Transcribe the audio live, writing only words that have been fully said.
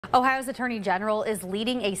Ohio's Attorney General is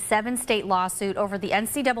leading a 7-state lawsuit over the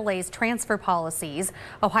NCAA's transfer policies.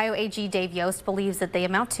 Ohio AG Dave Yost believes that they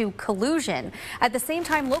amount to collusion. At the same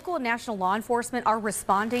time, local and national law enforcement are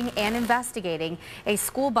responding and investigating a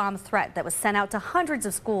school bomb threat that was sent out to hundreds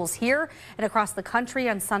of schools here and across the country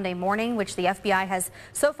on Sunday morning, which the FBI has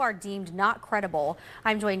so far deemed not credible.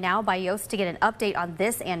 I'm joined now by Yost to get an update on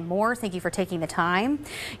this and more. Thank you for taking the time.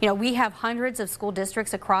 We have hundreds of school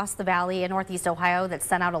districts across the valley in Northeast Ohio that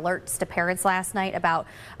sent out alerts to parents last night about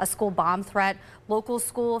a school bomb threat. Local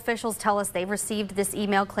school officials tell us they've received this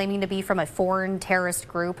email claiming to be from a foreign terrorist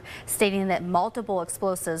group, stating that multiple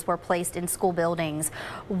explosives were placed in school buildings.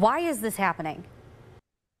 Why is this happening?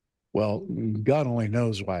 Well, God only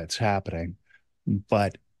knows why it's happening,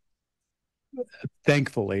 but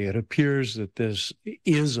thankfully it appears that this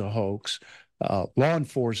is a hoax. Law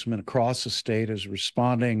enforcement across the state is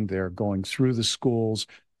responding. They're going through the schools.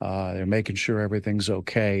 They're making sure everything's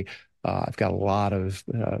okay. I've got a lot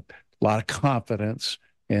of confidence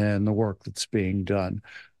in the work that's being done.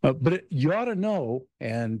 But you ought to know,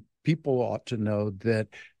 and people ought to know, that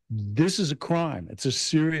this is a crime. It's a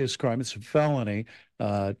serious crime. It's a felony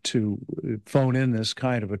to phone in this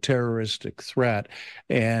kind of a terroristic threat.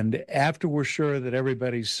 And after we're sure that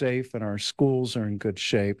everybody's safe and our schools are in good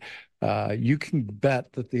shape, you can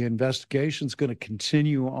bet that the investigation is going to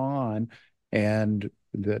continue on, and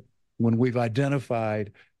that when we've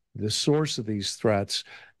identified the source of these threats,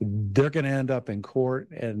 they're going to end up in court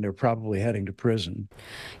and they're probably heading to prison.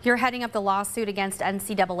 You're heading up the lawsuit against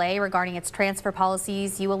NCAA regarding its transfer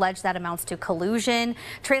policies. You allege that amounts to collusion.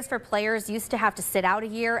 Transfer players used to have to sit out a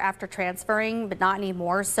year after transferring, but not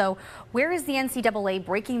anymore. So where is the NCAA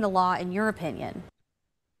breaking the law, in your opinion?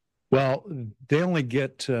 Well, they only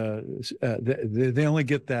get that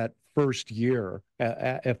first year.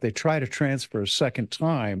 If they try to transfer a second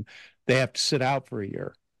time, they have to sit out for a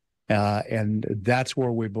year. And that's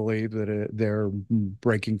where we believe that they're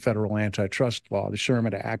breaking federal antitrust law, the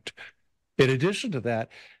Sherman Act. In addition to that,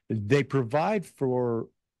 they provide for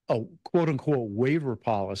a quote-unquote waiver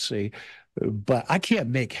policy, but I can't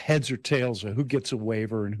make heads or tails of who gets a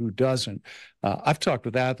waiver and who doesn't. I've talked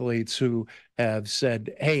with athletes who have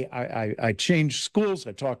said, hey, I changed schools.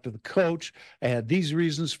 I talked to the coach. I had these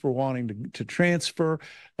reasons for wanting to transfer.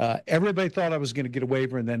 Everybody thought I was going to get a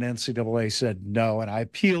waiver, and then NCAA said no, and I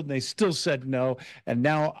appealed, and they still said no, and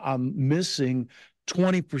now I'm missing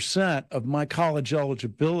 20% of my college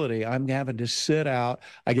eligibility. I'm having to sit out.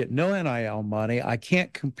 I get no NIL money. I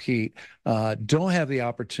can't compete. Don't have the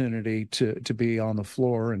opportunity to be on the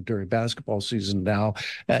floor and during basketball season now.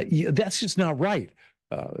 That's just not right.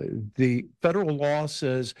 The federal law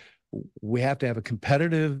says we have to have a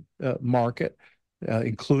competitive market,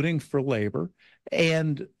 including for labor.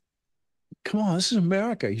 And come on, this is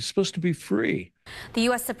America. You're supposed to be free. The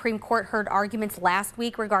U.S. Supreme Court heard arguments last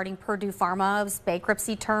week regarding Purdue Pharma's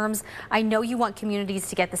bankruptcy terms. I know you want communities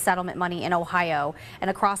to get the settlement money in Ohio and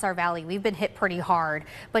across our valley. We've been hit pretty hard,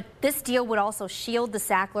 but this deal would also shield the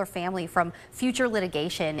Sackler family from future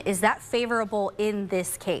litigation. Is that favorable in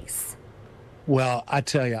this case? Well, I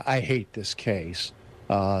tell you, I hate this case.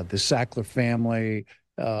 The Sackler family,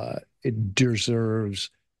 it deserves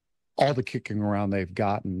all the kicking around they've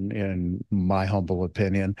gotten, in my humble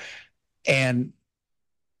opinion. And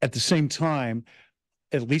at the same time,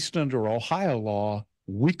 at least under Ohio law,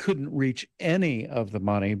 we couldn't reach any of the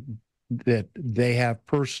money that they have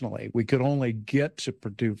personally. We could only get to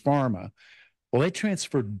Purdue Pharma. Well, they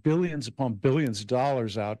transferred billions upon billions of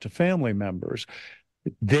dollars out to family members.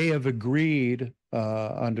 They have agreed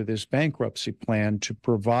under this bankruptcy plan to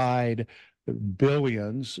provide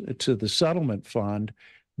billions to the settlement fund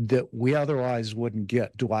that we otherwise wouldn't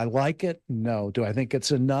get. Do I like it? No. Do I think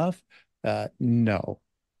it's enough? No.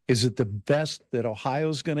 Is it the best that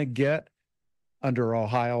Ohio's going to get under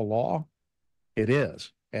Ohio law? It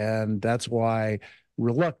is. And that's why,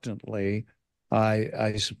 reluctantly,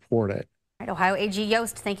 I support it. Ohio AG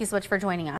Yost, thank you so much for joining us.